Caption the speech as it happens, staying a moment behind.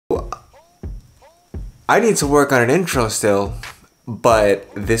I need to work on an intro still, but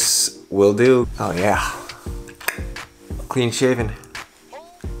this will do. Oh yeah. Clean shaven.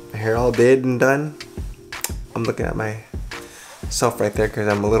 My hair all did and done. I'm looking at myself right there because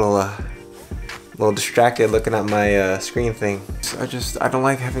I'm a little distracted looking at my screen thing. So I don't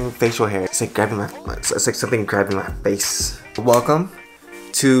like having facial hair. It's like something grabbing my face. Welcome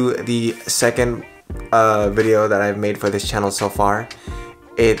to the second video that I've made for this channel so far.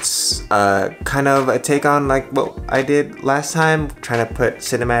 It's kind of a take on like what I did last time, trying to put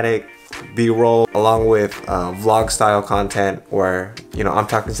cinematic B-roll along with vlog style content where, you know, I'm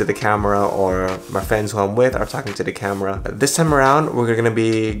talking to the camera or my friends who I'm with are talking to the camera. This time around we're gonna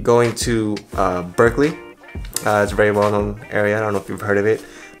be going to Berkeley. It's a very well-known area. I don't know if you've heard of it.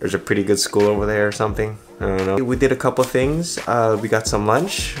 There's a pretty good school over there or something. I don't know. We did a couple things. We got some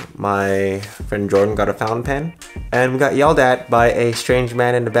lunch. My friend Jordan got a fountain pen. And we got yelled at by a strange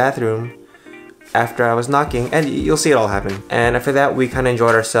man in the bathroom after I was knocking. And you'll see it all happen. And after that, we kind of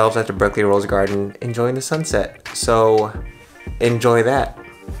enjoyed ourselves at the Berkeley Rose Garden, enjoying the sunset. So, enjoy that.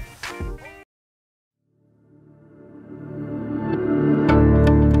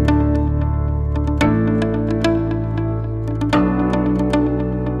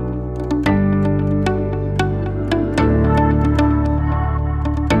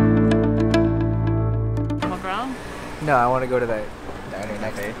 No, I want to go to the diner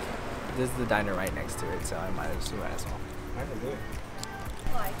next to it. This is the diner right next to it, so I might as well.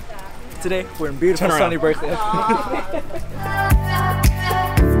 Today, we're in beautiful sunny Berkeley.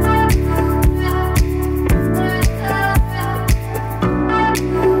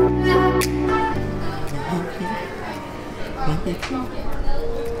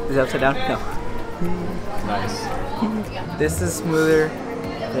 Is it upside down? No. Nice. This is smoother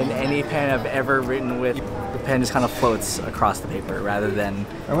than any pen I've ever written with. The pen just kind of floats across the paper rather than.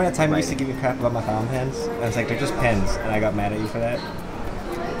 Remember that time you used to give me crap about my fountain pens? And I was like, they're just pens, and I got mad at you for that.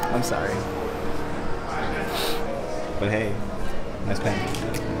 I'm sorry. But hey, nice pen.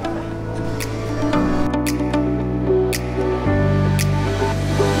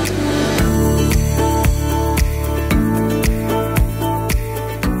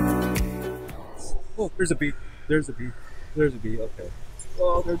 Oh, there's a bee. There's a bee. There's a bee. Okay.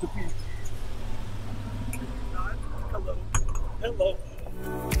 Oh, there's a bee. Hello. Hello.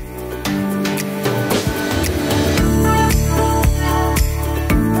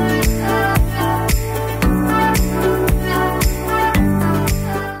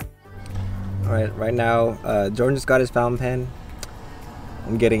 Alright, right now, Jordan just got his fountain pen.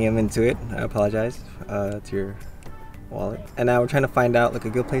 I'm getting him into it. I apologize to your wallet. And now we're trying to find out like a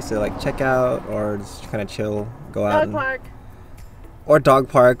good place to like check out or just kind of chill, go out. Dog park. Or dog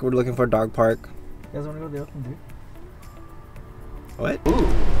park. We're looking for a dog park. You guys want to go to the open view? What? Ooh.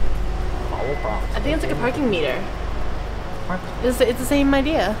 I think it's like a parking meter. It's the same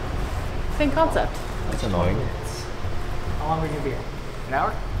idea. Same concept. That's annoying. How long are we going to be here? An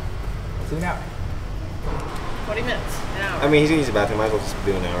hour? Let's do an hour. 40 minutes. An hour. I mean, he's gonna use the bathroom. Might as well just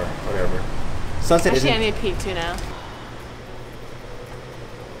do an hour. Whatever. Sunset Actually, I isn't... need to pee too now.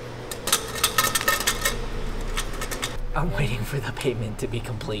 I'm waiting for the payment to be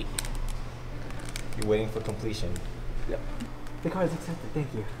complete. You're waiting for completion. Yep. The card's accepted.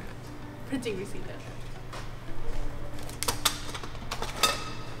 Thank you. Printing receipt.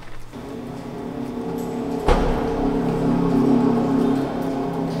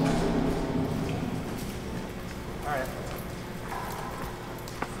 Alright.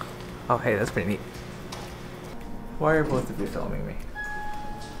 Oh, hey, that's pretty neat. Why are both of you filming me?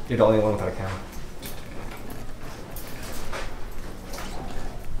 You're the only one without a camera.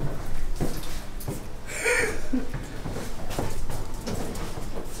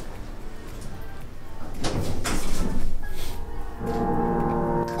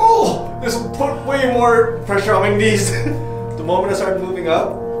 This put way more pressure on my knees. The moment I started moving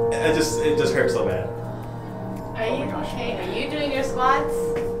up, it just hurt so bad. Are you okay? Are you doing your squats?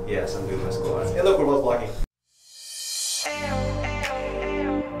 Yes, I'm doing my squats. Hey, look, we're both blocking.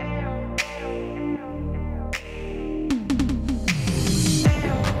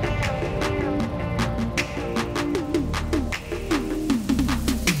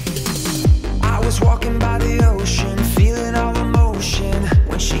 I was walking by the ocean, feeling all emotion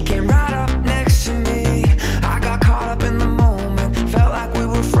when she came right up next to me. I got caught up in the moment, felt like we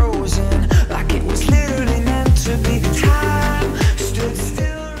were frozen, like it was literally meant to be. Time stood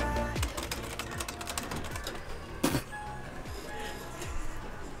still.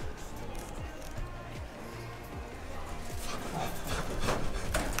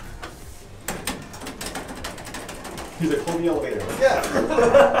 He's like, hold the elevator.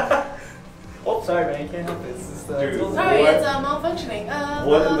 Yeah. Oh, world? Sorry, man, you can't help it. It's just, Dude, Sorry, what? it's malfunctioning.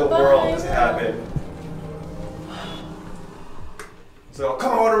 What in the world just happened? So,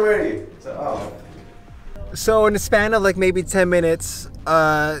 come on, we're ready. So in the span of like maybe 10 minutes,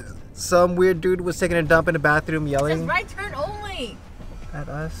 some weird dude was taking a dump in the bathroom yelling Right turn only. at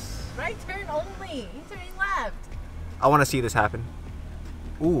us. Right turn only. He's turning left. I want to see this happen.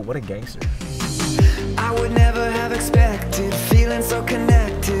 Ooh, what a gangster. I would never have expected, feeling so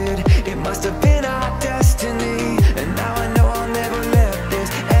connected. It must have been our destiny. And now I know I'll never let this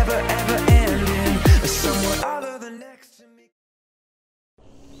ever end in someone other than next to me.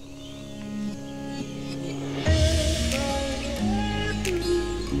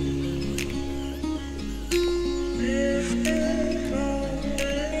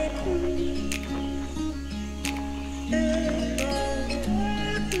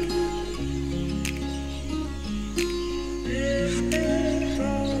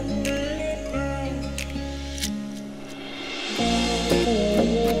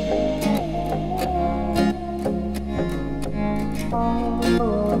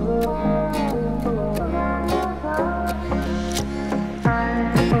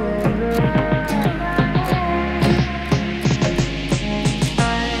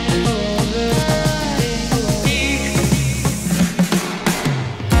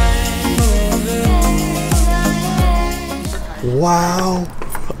 Wow,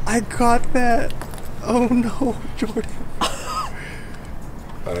 I got that. Oh no, Jordan.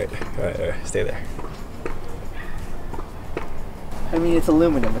 All right, stay there. I mean, it's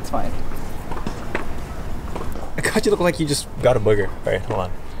aluminum. It's fine. I got you look like you just got a booger. All right, hold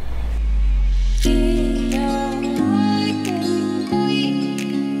on.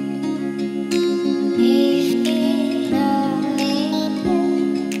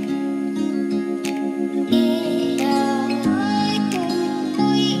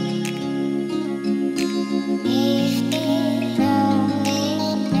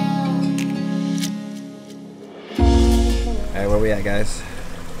 All right, where we at, guys?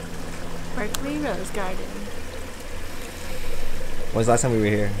 Berkeley Rose Garden. When was the last time we were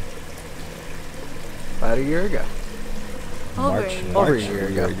here? About a year ago. Over. Over a year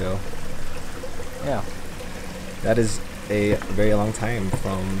ago. Yeah. That is a very long time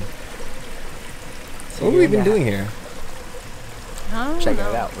from. So What have we been doing here? I don't Checking know.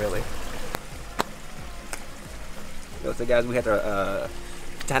 it out, really. So guys, we had our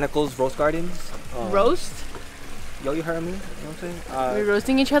botanicals roast gardens. Roast? Yo, you heard me? You know what I'm saying? We're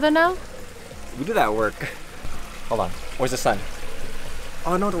roasting each other now? We do that work. Hold on. Where's the sun?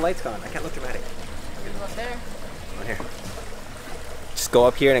 Oh no, the light's gone. I can't look dramatic. Up there. On here. Just go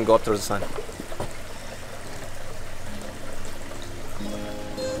up here and go up towards the sun.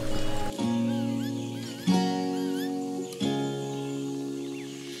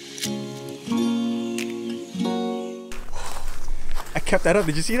 I kept that up.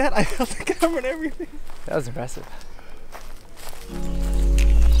 Did you see that? I held the camera and everything. That was impressive.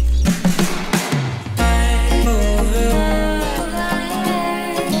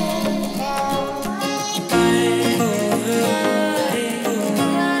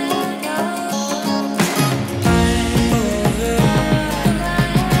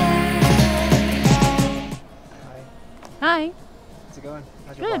 Hi. How's it going?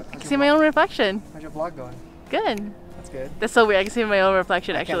 How's Good. vlog? I can see my own reflection. How's your vlog going? Good. That's good. That's so weird. I can see my own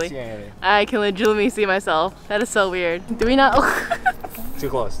reflection I actually. can't see anything. I can legitimately see myself. That is so weird. Do we not? Too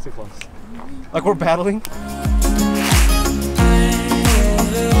close. Too close. Like we're battling.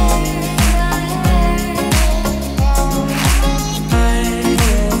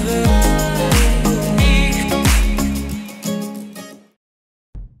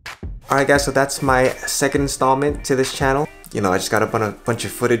 Alright guys, so that's my second installment to this channel. You know, I just got a bunch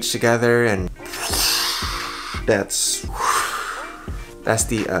of footage together and that's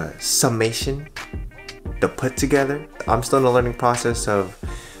the summation, the put together. I'm still in the learning process of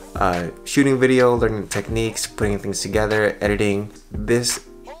shooting video, learning techniques, putting things together, editing. This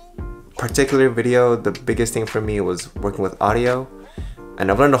particular video, the biggest thing for me was working with audio. And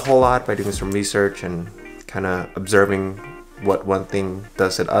I've learned a whole lot by doing some research and kind of observing what one thing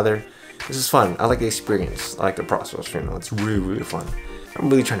does to the other. This is fun. I like the experience. I like the process, you know, it's really, really fun. I'm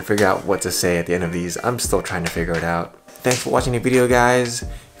really trying to figure out what to say at the end of these. I'm still trying to figure it out. Thanks for watching the video, guys.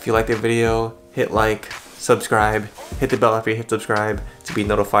 If you like the video, hit like, subscribe, hit the bell after you hit subscribe to be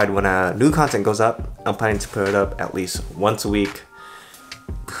notified when new content goes up. I'm planning to put it up at least once a week.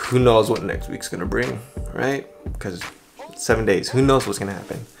 Who knows what next week's gonna bring, right? Because 7 days, who knows what's gonna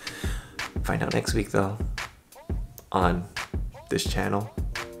happen. Find out next week though, on this channel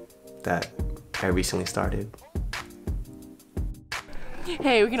that I recently started.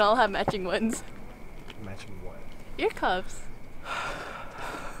 Hey, we can all have matching ones. Matching what? Ear cuffs.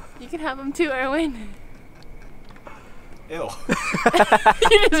 You can have them too, Erwin. Ew.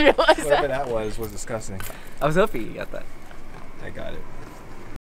 You just realized Whatever that. that was disgusting. I was hoping you got that. I got it.